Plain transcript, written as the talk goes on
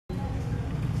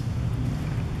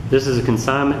This is a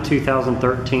consignment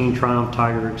 2013 Triumph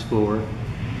Tiger Explorer.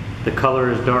 The color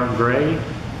is dark gray.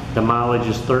 The mileage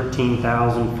is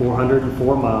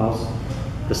 13,404 miles.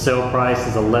 The sale price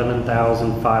is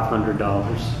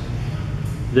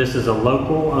 $11,500. This is a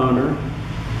local owner,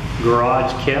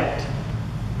 garage kept.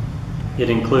 It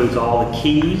includes all the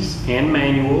keys and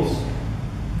manuals.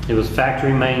 It was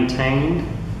factory maintained.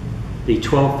 The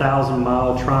 12,000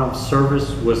 mile Triumph service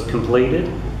was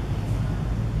completed.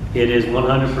 It is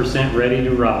 100% ready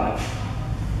to ride.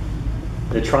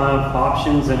 The Triumph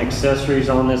options and accessories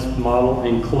on this model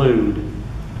include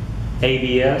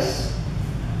ABS,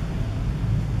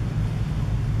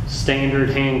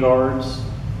 standard handguards,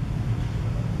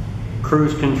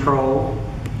 cruise control.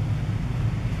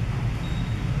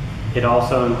 It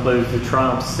also includes the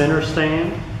Triumph center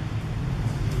stand,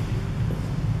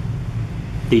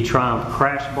 the Triumph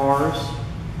crash bars,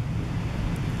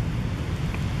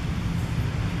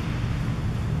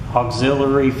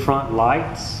 auxiliary front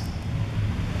lights,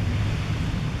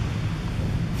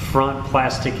 front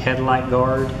plastic headlight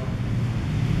guard,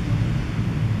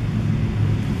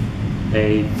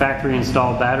 a factory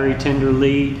installed battery tender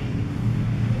lead,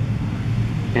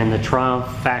 and the Triumph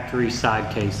factory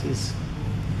side cases.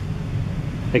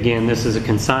 Again, this is a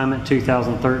consignment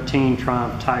 2013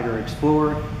 Triumph Tiger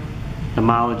Explorer. The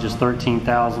mileage is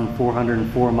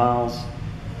 13,404 miles.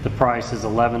 The price is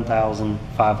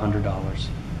 $11,500.